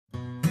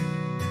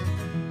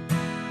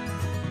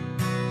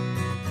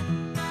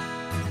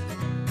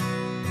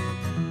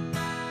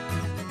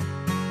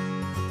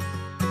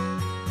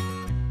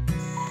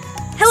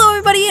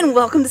everybody, and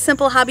welcome to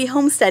Simple Hobby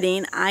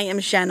Homesteading. I am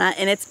Jhenna,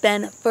 and it's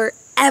been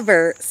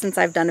forever since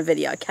I've done a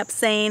video. I kept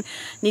saying,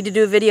 need to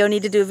do a video,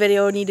 need to do a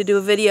video, need to do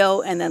a video,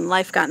 and then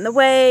life got in the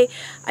way.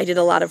 I did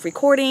a lot of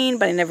recording,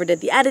 but I never did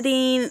the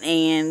editing,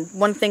 and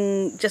one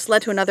thing just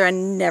led to another. I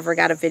never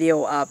got a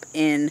video up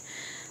in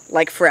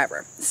like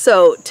forever.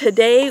 So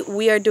today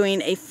we are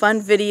doing a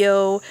fun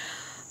video,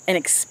 an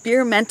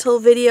experimental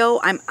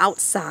video. I'm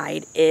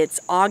outside. It's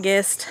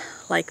August,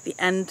 like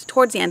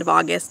towards the end of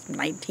August,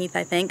 19th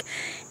I think,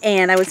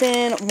 and I was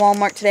in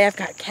Walmart today. I've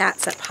got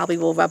cats that probably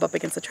will rub up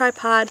against the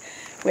tripod.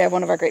 We have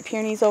one of our Great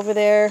Pyrenees over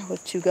there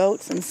with 2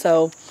 goats, and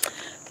so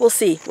we'll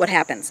see what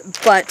happens.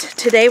 But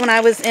today when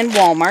I was in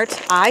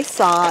Walmart, I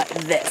saw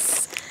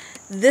this.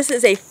 This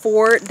is a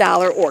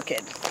 $4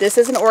 orchid. This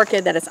is an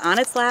orchid that is on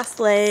its last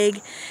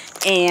leg,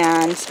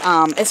 and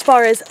as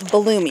far as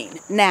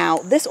blooming, now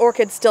this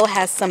orchid still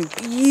has some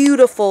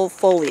beautiful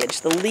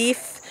foliage. The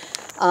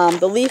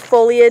leaf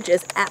foliage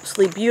is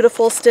absolutely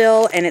beautiful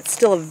still, and it's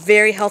still a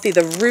very healthy,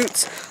 the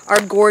roots are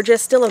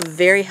gorgeous, still a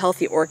very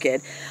healthy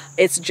orchid.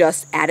 It's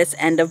just at its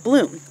end of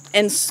bloom.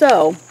 And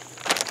so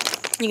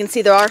you can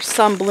see there are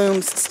some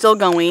blooms still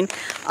going,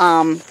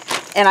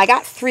 and I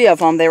got 3 of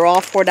them. They were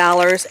all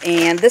 $4,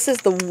 and this is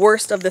the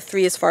worst of the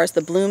 3 as far as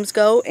the blooms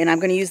go, and I'm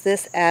going to use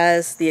this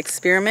as the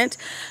experiment,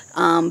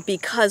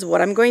 because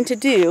what I'm going to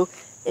do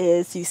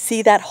is, you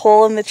see that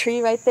hole in the tree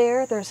right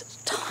there? There's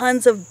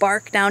tons of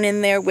bark down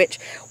in there, which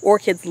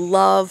orchids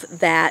love,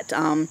 that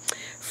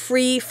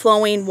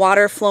free-flowing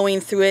water flowing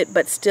through it,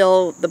 but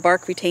still the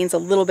bark retains a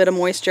little bit of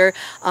moisture.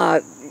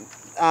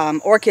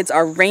 Orchids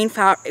are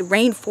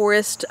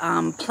rainforest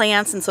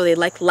plants, and so they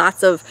like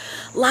lots of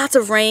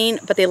rain,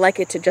 but they like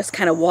it to just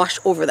kind of wash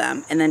over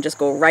them and then just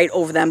go right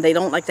over them. They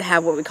don't like to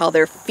have what we call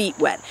their feet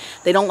wet.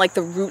 They don't like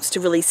the roots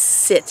to really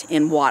sit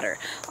in water,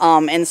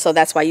 and so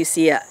that's why you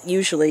see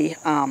usually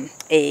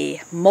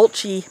a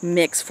mulchy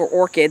mix for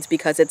orchids,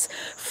 because it's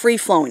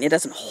free-flowing. It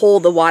doesn't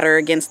hold the water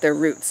against their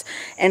roots.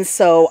 And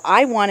so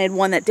I wanted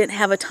one that didn't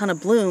have a ton of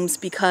blooms,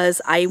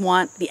 because I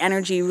want the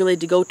energy really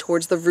to go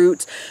towards the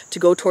roots, to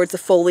go towards the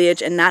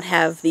foliage, and not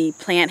have the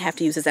plant have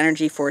to use its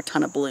energy for a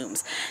ton of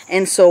blooms.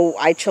 And so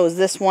I chose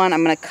this one.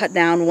 I'm going to cut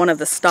down one of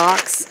the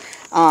stalks.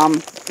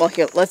 Well,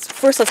 here, let's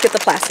get the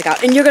plastic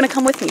out, and you're going to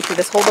come with me through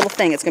this whole little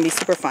thing. It's going to be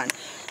super fun.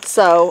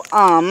 So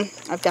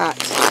I've got,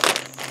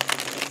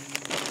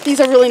 these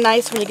are really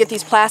nice. When you get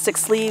these plastic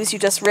sleeves, you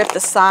just rip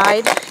the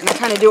side, and I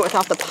kind of do it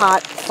without the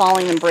pot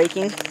falling and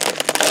breaking.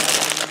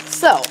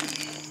 So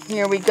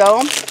here we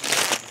go.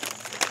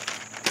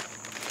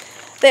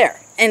 There.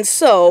 And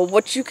so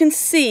what you can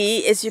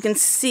see is,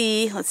 let's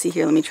see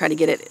here, let me try to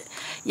get it.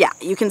 Yeah,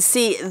 you can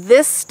see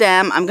this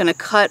stem, I'm going to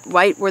cut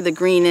right where the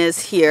green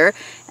is here,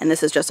 and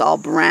this is just all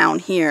brown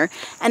here.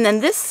 And then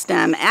this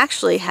stem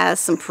actually has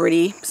some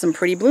pretty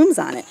blooms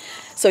on it.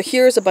 So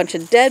here's a bunch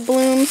of dead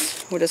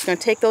blooms. We're just going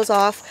to take those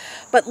off.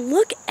 But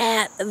look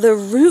at the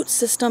root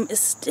system is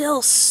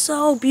still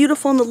so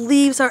beautiful, and the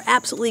leaves are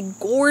absolutely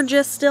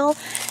gorgeous still.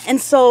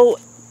 And so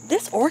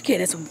this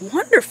orchid is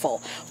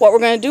wonderful. What we're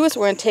going to do is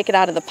we're going to take it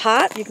out of the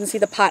pot. You can see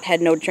the pot had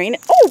no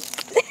drainage. Oh!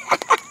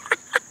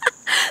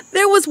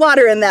 There was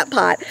water in that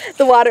pot.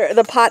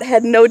 The pot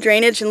had no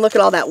drainage, and look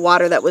at all that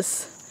water that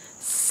was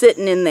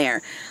sitting in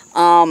there.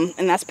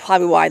 And that's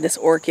probably why this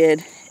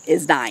orchid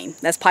is dying.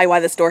 That's probably why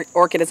this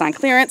orchid is on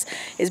clearance,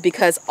 is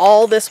because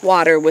all this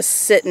water was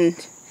sitting.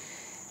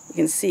 You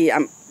can see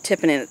I'm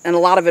tipping it, and a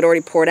lot of it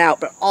already poured out,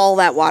 but all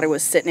that water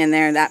was sitting in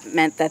there, and that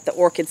meant that the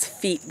orchid's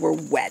feet were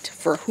wet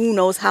for who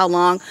knows how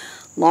long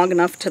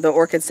enough till the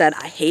orchid said,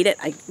 I hate it,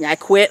 I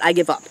quit, I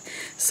give up.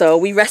 So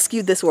we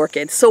rescued this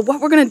orchid. So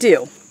what we're going to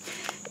do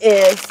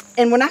is,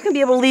 and we're not going to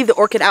be able to leave the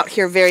orchid out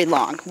here very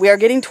long. We are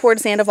getting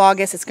towards the end of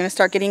August. It's going to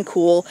start getting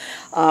cool.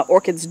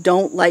 Orchids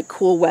don't like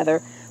cool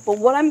weather. But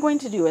what I'm going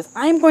to do is,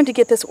 I'm going to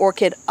get this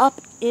orchid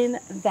up in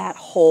that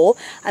hole.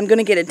 I'm going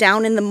to get it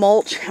down in the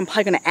mulch. I'm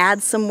probably going to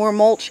add some more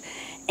mulch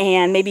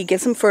and maybe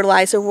give some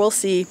fertilizer. We'll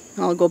see.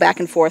 I'll go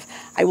back and forth.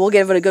 I will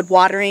give it a good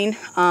watering.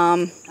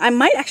 I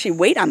might actually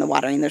wait on the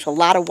watering. There's a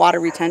lot of water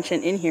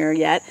retention in here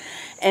yet.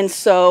 And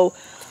so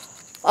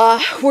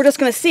we're just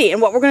going to see. And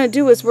what we're going to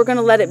do is we're going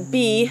to let it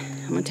be.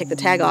 I'm going to take the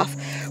tag off.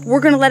 We're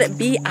going to let it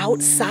be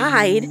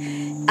outside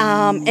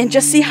and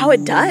just see how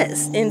it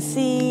does, and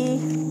see,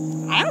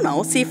 I don't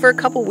know, see for a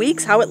couple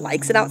weeks how it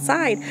likes it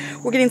outside.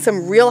 We're getting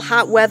some real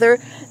hot weather.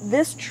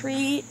 This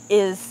tree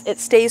it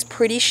stays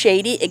pretty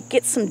shady. It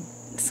gets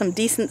some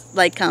decent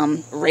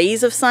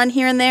rays of sun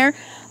here and there,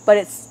 but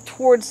it's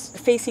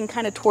facing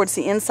kind of towards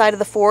the inside of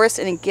the forest,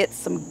 and it gets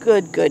some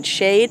good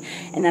shade.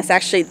 And that's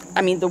actually,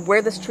 I mean,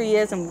 where this tree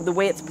is and the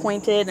way it's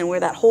pointed and where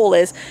that hole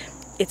is,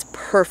 it's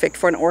perfect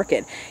for an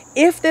orchid.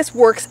 If this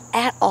works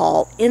at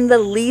all in the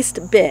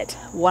least bit,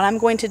 what I'm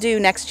going to do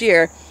next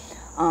year,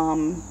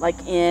 like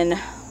in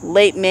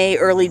late May,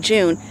 early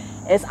June,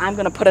 is I'm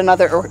going to put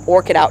another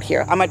orchid out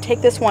here. I'm going to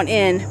take this one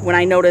in when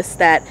I notice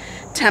that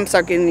temps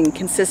are getting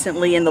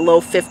consistently in the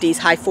low 50s,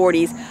 high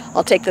 40s.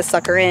 I'll take this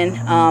sucker in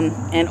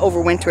and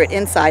overwinter it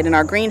inside in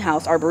our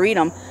greenhouse,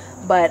 arboretum.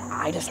 but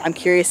I'm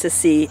curious to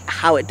see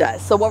how it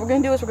does. So what we're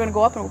gonna do is we're gonna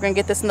go up and we're gonna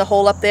get this in the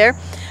hole up there.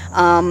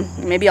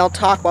 Maybe I'll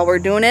talk while we're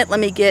doing it. Let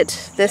me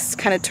get this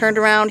kind of turned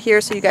around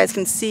here so you guys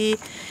can see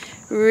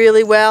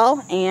really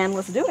well, and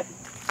let's do it.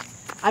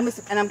 I'm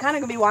kind of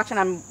gonna be watching.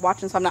 I'm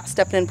watching so I'm not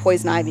stepping in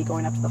poison ivy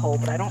going up to the hole,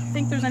 but I don't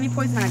think there's any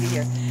poison ivy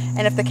here.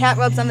 And if the cat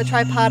rubs on the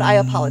tripod, I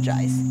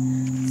apologize.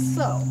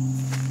 So,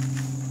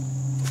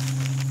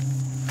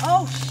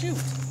 oh shoot.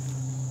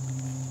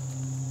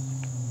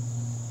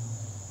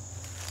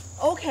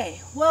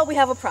 Okay, well, we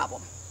have a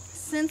problem.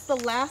 Since the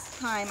last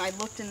time I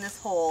looked in this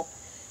hole,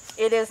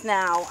 it is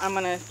now, I'm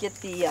gonna get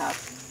the,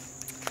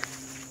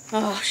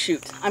 oh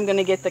shoot, I'm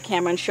gonna get the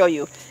camera and show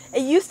you.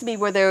 It used to be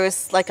where there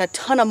was like a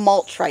ton of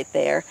mulch right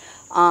there,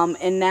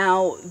 and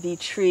now the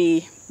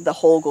tree, the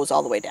hole goes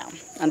all the way down,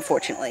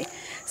 unfortunately.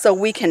 So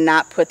we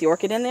cannot put the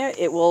orchid in there.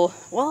 It will,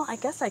 well, I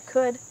guess I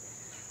could.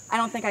 I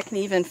don't think I can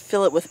even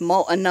fill it with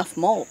enough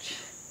mulch.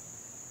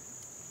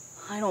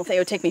 I don't think it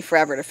would take me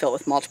forever to fill it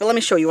with mulch, but let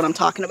me show you what I'm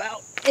talking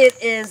about.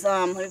 It is,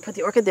 let me put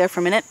the orchid there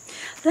for a minute.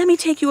 Let me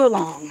take you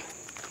along.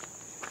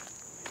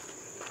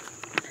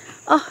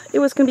 Oh, it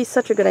was going to be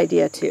such a good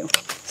idea too.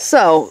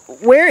 So,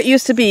 where it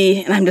used to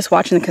be, and I'm just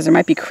watching because there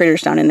might be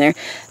critters down in there,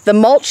 the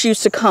mulch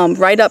used to come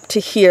right up to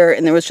here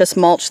and there was just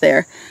mulch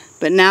there.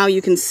 But now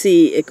you can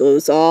see it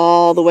goes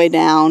all the way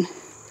down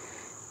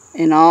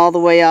and all the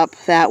way up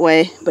that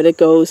way. But it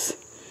goes,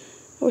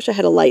 I wish I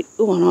had a light.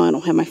 Oh no, I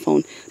don't have my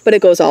phone. But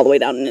it goes all the way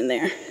down in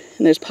there.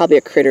 And there's probably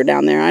a critter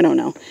down there, I don't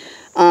know.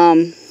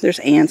 There's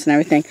ants and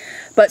everything.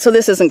 But so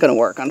this isn't going to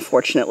work,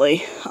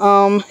 unfortunately.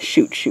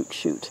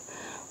 Shoot.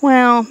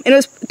 Well, it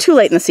was too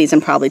late in the season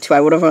probably too.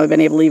 I would have only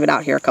been able to leave it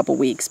out here a couple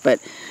weeks, but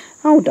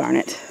oh darn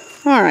it.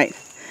 All right.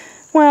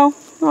 Well,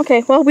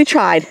 okay. Well, we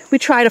tried. We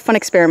tried a fun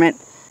experiment.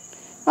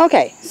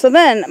 Okay, so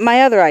then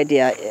my other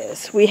idea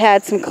is we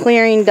had some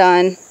clearing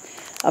done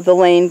of the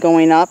lane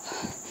going up.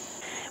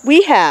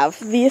 We have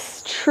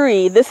this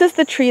tree. This is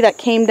the tree that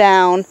came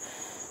down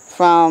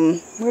from,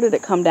 where did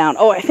it come down?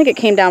 Oh, I think it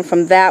came down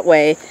from that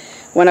way,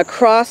 went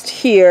across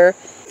here.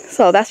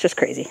 So that's just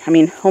crazy. I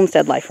mean,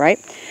 homestead life, right?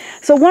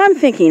 So what I'm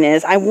thinking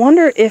is, I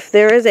wonder if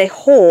there is a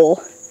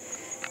hole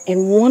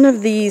in one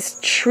of these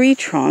tree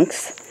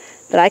trunks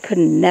that I could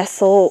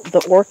nestle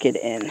the orchid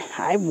in.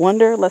 I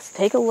wonder, let's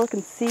take a look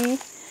and see.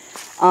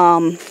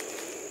 I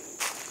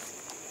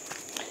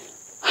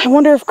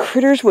wonder if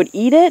critters would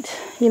eat it.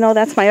 You know,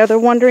 that's my other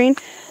wondering.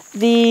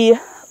 There's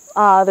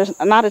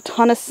not a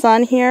ton of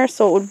sun here,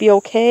 so it would be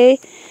okay.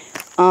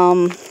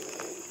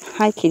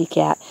 Hi, kitty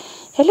cat.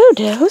 Hello,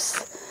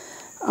 Dose.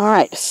 All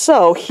right,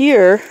 so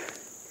here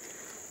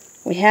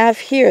we have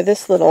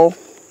this little,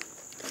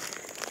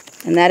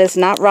 and that is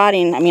not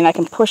rotting. I mean, I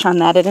can push on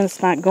that and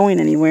it's not going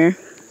anywhere.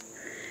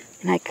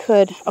 And I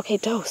could, okay,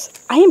 Dose.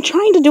 I am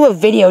trying to do a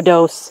video,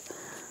 Dose.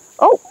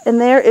 Oh,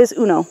 and there is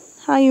Uno.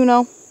 Hi,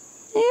 Uno.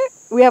 There.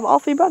 We have all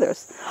three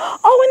brothers.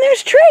 Oh, and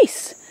there's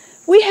Trace.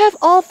 We have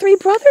all three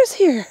brothers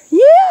here.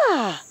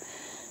 Yeah.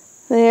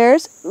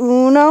 There's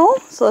Uno.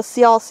 So let's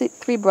see all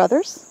three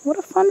brothers. What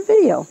a fun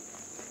video.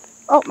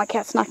 Oh, my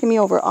cat's knocking me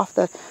over off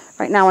the,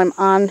 right now I'm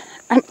on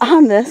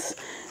this,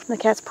 and the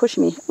cat's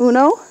pushing me.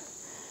 Uno.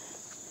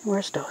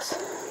 Where's Dose?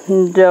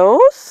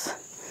 Dose.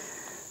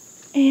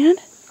 And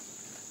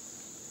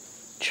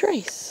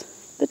Trace.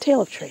 The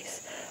tail of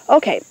Trace.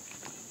 Okay.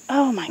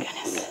 Oh my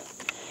goodness.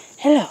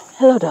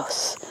 Hello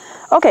Dose.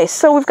 Okay,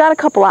 so we've got a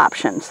couple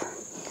options.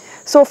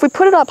 So if we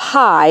put it up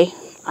high,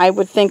 I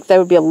would think there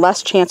would be a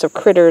less chance of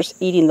critters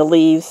eating the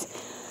leaves.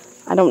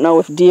 I don't know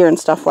if deer and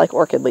stuff like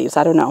orchid leaves.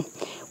 I don't know.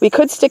 We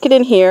could stick it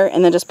in here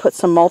and then just put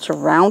some mulch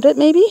around it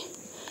maybe.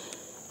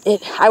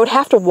 I would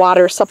have to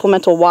water,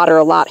 supplemental water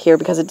a lot here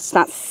because it's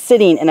not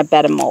sitting in a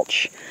bed of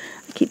mulch.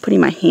 I keep putting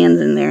my hands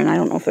in there and I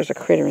don't know if there's a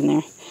critter in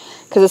there.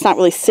 Because it's not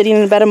really sitting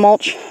in a bed of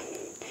mulch.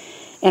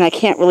 And I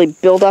can't really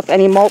build up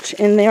any mulch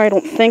in there, I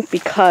don't think,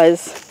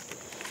 because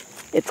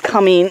it's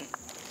coming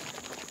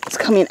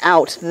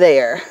out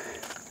there.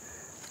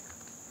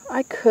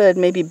 I could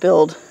maybe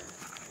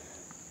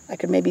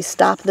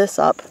stop this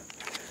up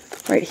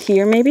right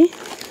here maybe.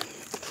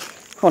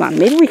 Hold on,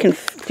 maybe we can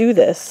do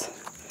this.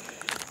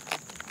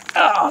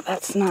 Oh,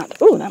 that's not,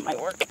 oh, that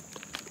might work.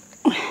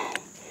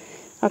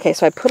 Okay,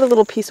 so I put a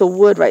little piece of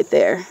wood right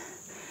there.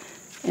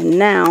 And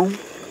now,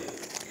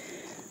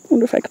 I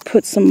wonder if I could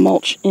put some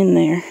mulch in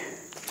there.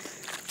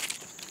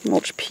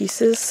 Mulch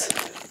pieces.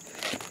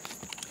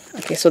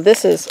 Okay, so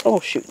this is, oh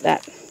shoot,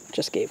 that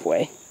just gave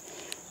way.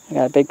 I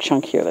got a big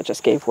chunk here that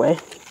just gave way.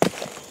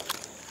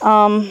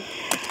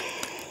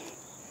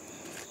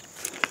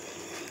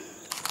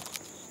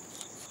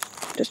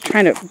 Just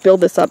trying to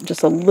build this up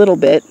just a little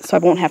bit so I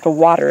won't have to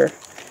water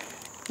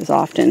as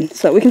often,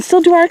 so that we can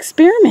still do our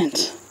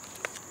experiment.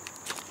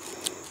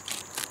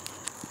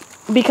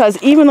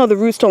 Because even though the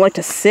roots don't like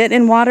to sit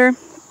in water,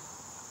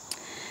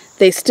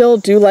 they still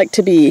do like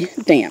to be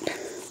damp.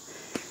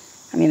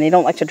 I mean, they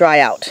don't like to dry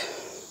out.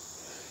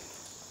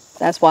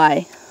 That's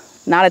why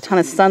not a ton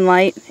of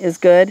sunlight is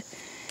good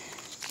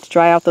to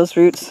dry out those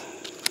roots,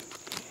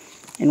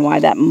 and why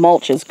that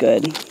mulch is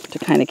good to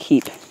kind of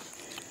keep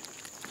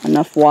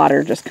enough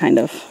water just kind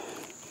of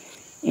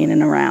in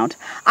and around.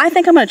 I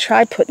think I'm going to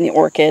try putting the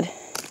orchid.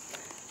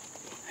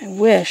 I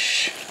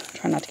wish,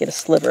 try not to get a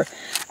sliver.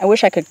 I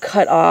wish I could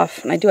cut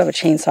off, and I do have a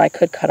chainsaw, I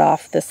could cut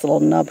off this little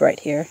nub right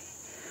here.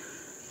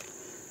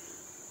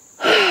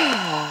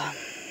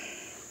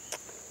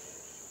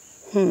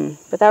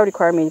 But that would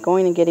require me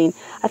going and getting,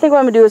 I think what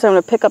I'm going to do is I'm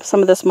going to pick up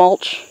some of this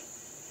mulch,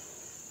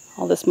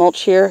 all this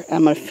mulch here, and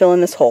I'm going to fill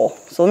in this hole.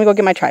 So let me go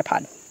get my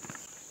tripod.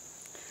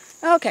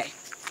 Okay,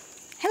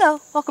 hello,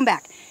 welcome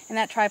back. And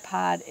that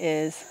tripod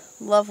is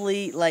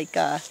lovely, like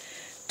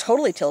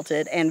totally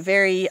tilted and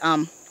very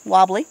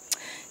wobbly.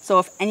 So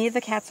if any of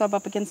the cats rub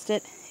up against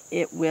it,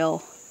 it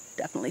will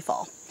definitely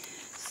fall.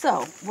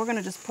 So we're going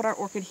to just put our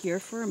orchid here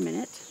for a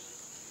minute.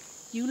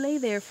 You lay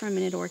there for a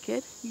minute,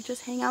 orchid. You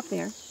just hang out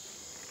there.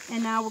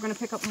 And now we're going to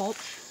pick up mulch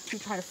to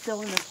try to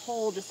fill in this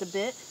hole just a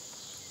bit.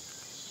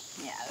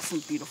 Yeah, that's some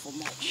beautiful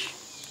mulch.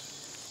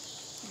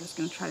 I'm just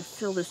going to try to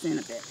fill this in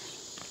a bit.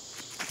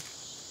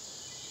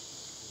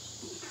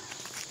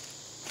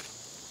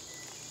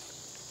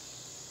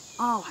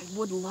 Oh, I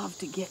would love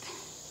to get...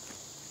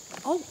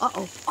 Oh,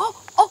 uh-oh.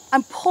 Oh,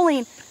 I'm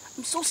pulling.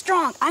 I'm so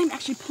strong. I'm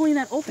actually pulling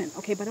that open.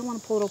 Okay, but I don't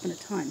want to pull it open a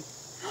ton.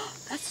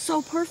 That's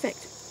so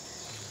perfect.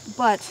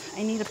 But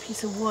I need a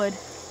piece of wood.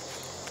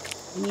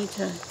 I need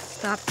to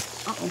stop.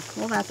 Uh-oh,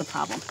 well, that's a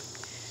problem.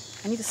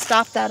 I need to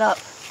stop that up.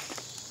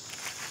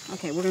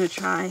 Okay, we're going to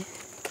try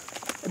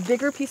a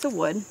bigger piece of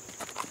wood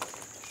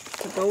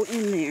to go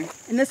in there.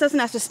 And this doesn't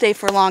have to stay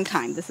for a long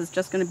time. This is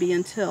just going to be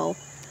until,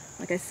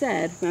 like I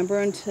said, remember,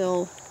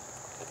 until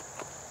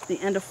the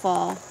end of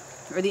fall,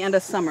 or the end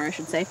of summer, I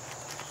should say.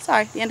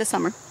 Sorry, the end of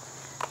summer.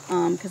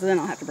 Because then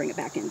I'll have to bring it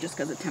back in just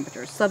because of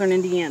temperatures. Southern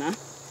Indiana,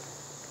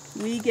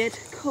 we get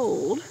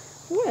cold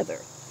weather.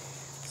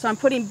 So I'm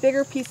putting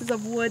bigger pieces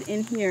of wood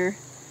in here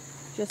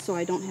just so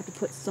I don't have to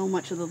put so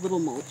much of the little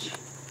mulch.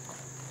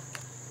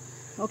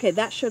 Okay,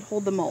 that should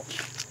hold the mulch.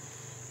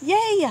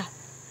 Yay! I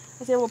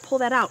was able to pull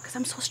that out because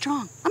I'm so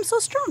strong. I'm so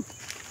strong.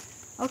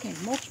 Okay,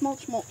 mulch,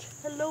 mulch, mulch.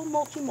 Hello,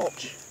 mulchy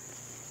mulch.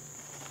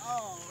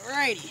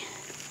 Alrighty.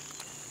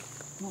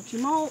 Mulchy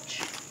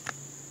mulch.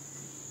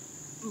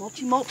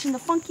 Mulchy mulch in the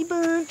funky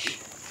bunch.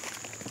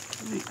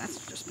 Alright, that's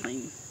just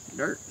plain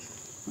dirt.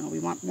 Well, we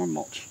want more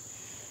mulch.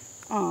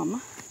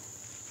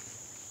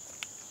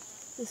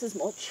 This is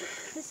mulch.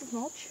 This is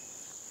mulch.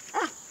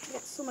 Ah, I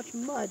got so much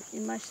mud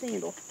in my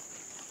sandal.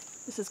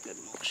 This is good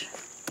mulch.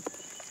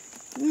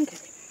 Okay,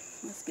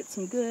 let's get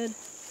some good.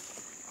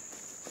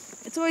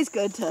 It's always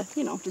good to,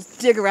 you know, just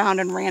dig around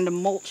in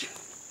random mulch.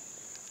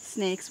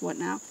 Snakes,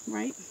 whatnot,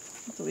 right?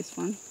 It's always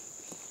fun.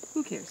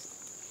 Who cares?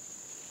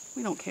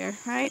 We don't care,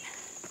 right?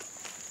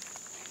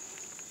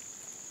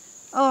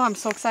 Oh, I'm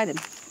so excited.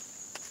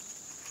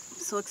 I'm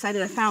so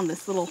excited I found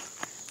this little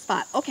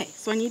spot. Okay,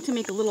 so I need to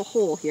make a little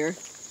hole here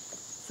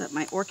so that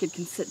my orchid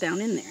can sit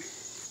down in there.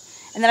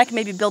 And then I can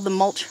maybe build the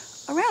mulch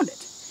around it.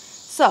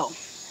 So,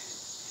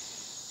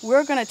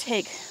 we're gonna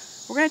take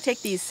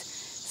these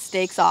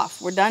stakes off.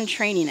 We're done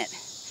training it.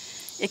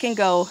 It can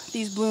go,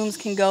 these blooms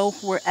can go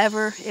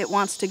wherever it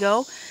wants to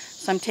go.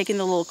 So I'm taking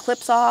the little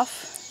clips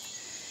off.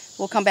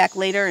 We'll come back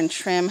later and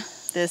trim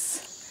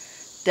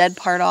this dead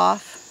part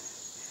off.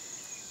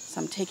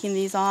 So I'm taking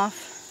these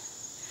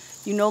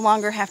off. You no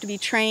longer have to be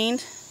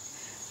trained.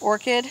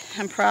 Orchid,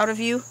 I'm proud of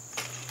you.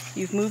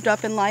 You've moved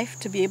up in life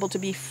to be able to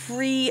be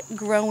free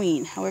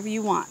growing however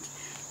you want.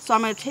 So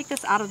I'm going to take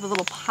this out of the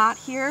little pot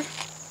here,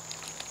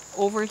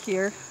 over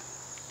here.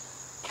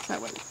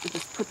 That way we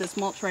just put this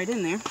mulch right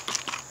in there.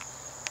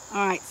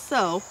 Alright,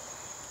 so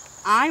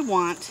I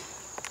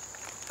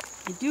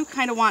do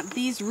kind of want,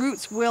 these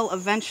roots will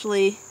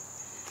eventually,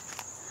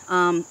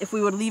 if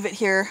we would leave it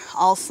here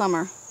all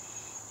summer,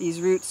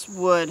 these roots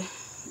would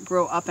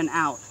grow up and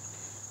out.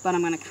 But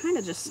I'm going to kind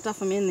of just stuff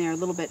them in there a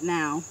little bit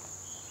now,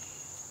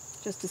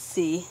 just to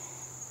see.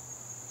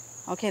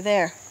 Okay,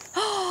 there.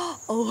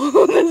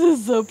 Oh, this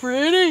is so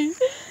pretty.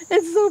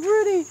 It's so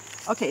pretty.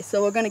 Okay,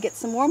 so we're going to get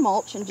some more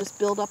mulch and just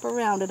build up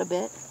around it a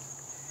bit.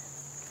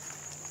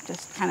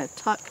 Just kind of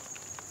tuck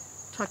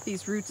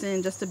these roots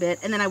in just a bit,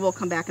 and then I will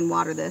come back and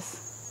water this.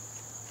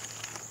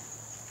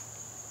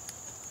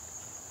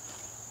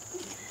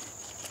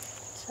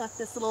 Tuck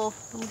this little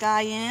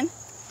guy in,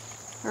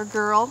 or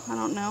girl, I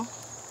don't know.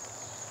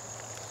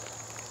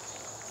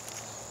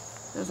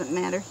 Doesn't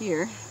matter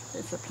here,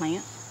 it's a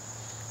plant.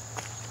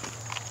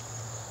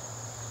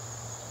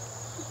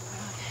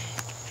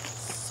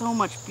 So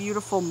much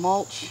beautiful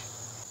mulch.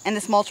 And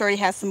this mulch already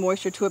has some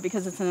moisture to it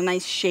because it's in a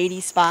nice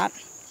shady spot.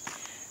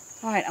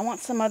 Alright, I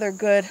want some other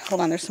good, hold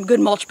on, there's some good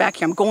mulch back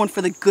here. I'm going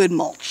for the good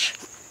mulch.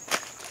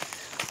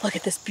 Look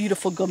at this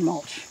beautiful good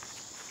mulch.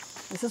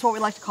 This is what we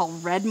like to call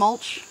red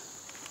mulch.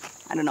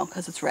 I don't know,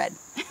 because it's red.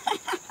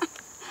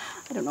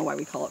 I don't know why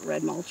we call it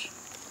red mulch.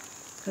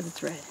 Because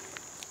it's red.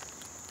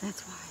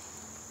 That's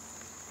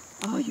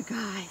why. Oh, you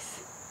guys.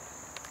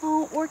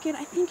 Oh, Orchid,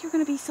 I think you're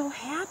going to be so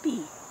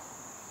happy.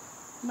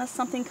 Unless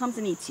something comes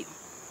and eats you.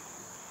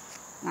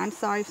 And I'm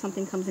sorry if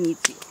something comes and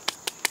eats you.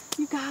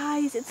 You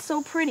guys, it's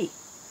so pretty.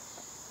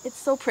 It's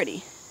so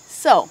pretty.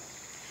 So,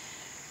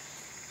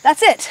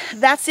 that's it.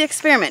 That's the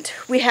experiment.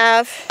 We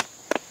have,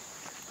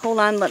 hold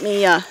on, let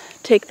me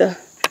take the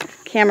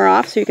camera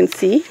off so you can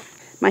see.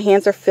 My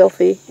hands are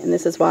filthy, and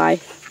this is why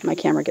my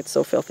camera gets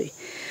so filthy.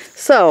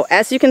 So,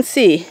 as you can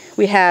see,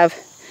 we have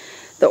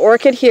the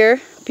orchid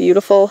here,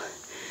 beautiful.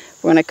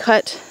 We're going to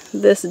cut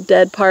this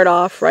dead part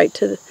off right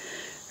to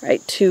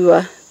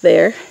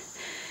there.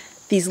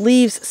 These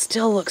leaves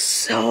still look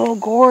so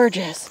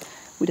gorgeous.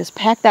 We just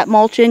pack that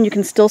mulch in. You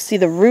can still see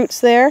the roots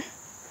there.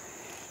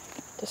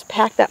 Just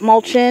pack that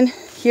mulch in.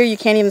 Here you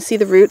can't even see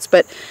the roots,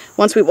 but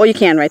once we, well, you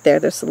can right there.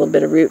 There's a little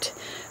bit of root.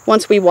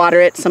 Once we water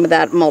it, some of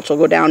that mulch will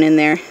go down in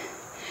there.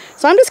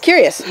 So I'm just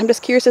curious. I'm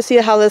just curious to see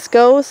how this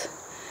goes.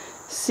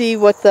 See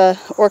what the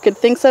orchid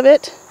thinks of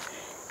it.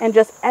 And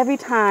just every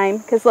time,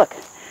 because look,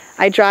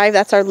 I drive,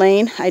 that's our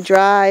lane. I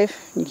drive,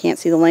 you can't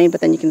see the lane,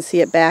 but then you can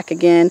see it back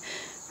again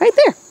right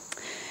there.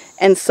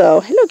 And so,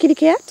 hello kitty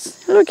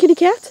cats, hello kitty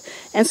cats.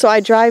 And so I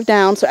drive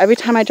down, so every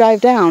time I drive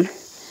down,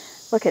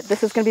 look at,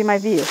 this is going to be my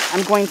view.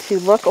 I'm going to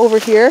look over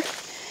here,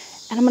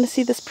 and I'm going to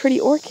see this pretty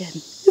orchid.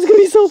 It's going to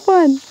be so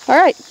fun.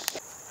 All right.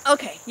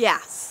 Okay,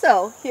 yeah,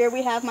 so here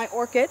we have my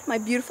orchid, my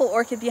beautiful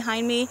orchid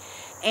behind me.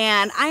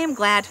 And I am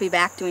glad to be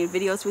back doing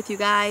videos with you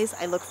guys.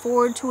 I look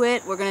forward to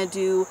it. We're going to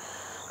do,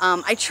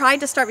 I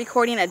tried to start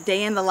recording a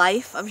day in the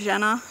life of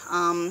Jhenna,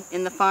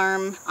 in the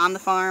farm, on the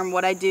farm,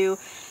 what I do.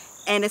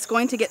 And it's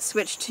going to get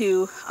switched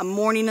to a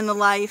morning in the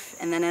life,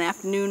 and then an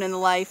afternoon in the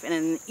life, and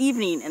an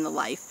evening in the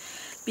life.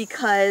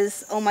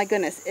 Because, oh my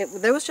goodness,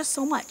 there was just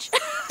so much.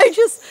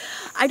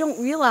 I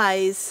don't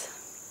realize,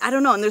 I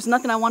don't know, and there's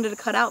nothing I wanted to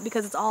cut out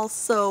because it's all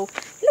so,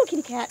 hello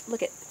kitty cat,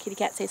 look at, kitty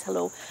cat says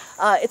hello.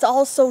 It's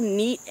all so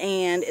neat,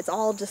 and it's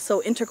all just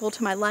so integral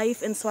to my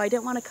life, and so I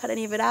didn't want to cut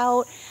any of it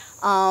out.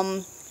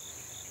 And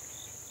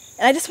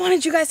I just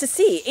wanted you guys to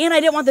see, and I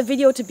didn't want the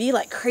video to be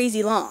like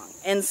crazy long.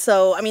 And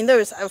so, I mean,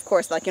 there's, of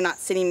course, like you're not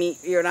sitting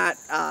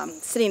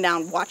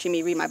down watching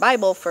me read my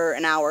Bible for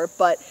an hour,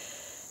 but,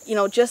 you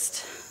know,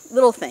 just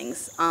little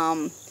things.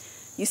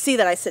 You see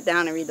that I sit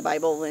down and read the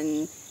Bible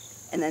and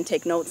then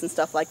take notes and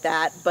stuff like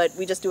that, but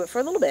we just do it for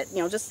a little bit,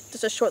 you know,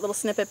 just a short little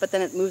snippet, but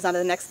then it moves on to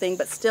the next thing.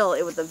 But still,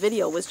 the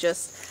video was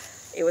just,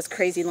 it was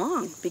crazy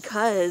long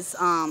because,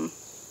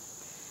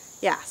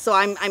 yeah, so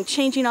I'm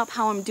changing up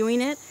how I'm doing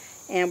it,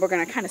 and we're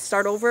going to kind of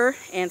start over.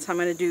 And so I'm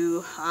going to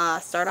do,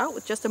 start out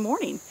with just a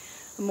morning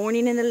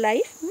in the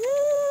life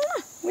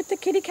with the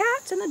kitty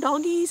cats and the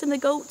doggies and the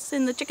goats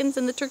and the chickens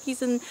and the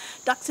turkeys and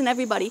ducks and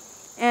everybody,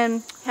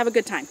 and have a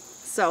good time.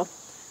 So,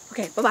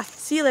 okay, bye-bye.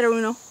 See you later,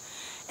 Uno.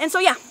 And so,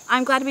 yeah,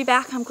 I'm glad to be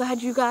back. I'm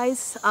glad you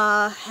guys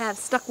have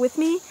stuck with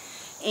me.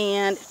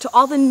 And to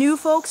all the new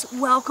folks,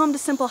 welcome to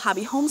Simple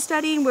Hobby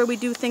Homesteading, where we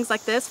do things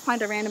like this.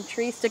 Find a random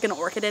tree, stick an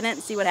orchid in it,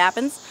 and see what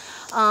happens.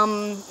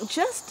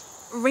 Just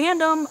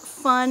random,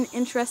 fun,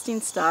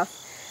 interesting stuff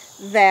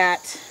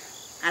that,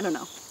 I don't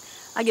know,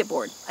 I get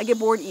bored. I get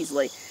bored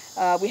easily.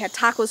 We had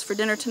tacos for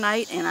dinner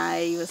tonight, and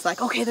I was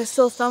like, okay, there's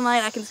still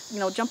sunlight. I can, you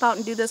know, jump out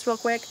and do this real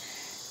quick.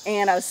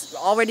 And I was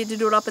all ready to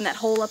do it up in that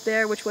hole up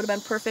there, which would have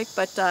been perfect,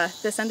 but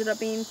this ended up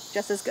being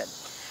just as good.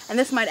 And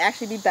this might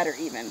actually be better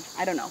even.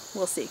 I don't know.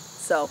 We'll see.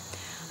 So,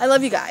 I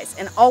love you guys.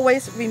 And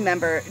always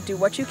remember, do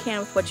what you can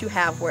with what you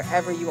have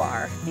wherever you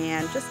are.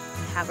 And just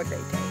have a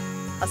great day.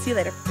 I'll see you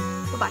later.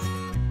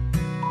 Bye-bye.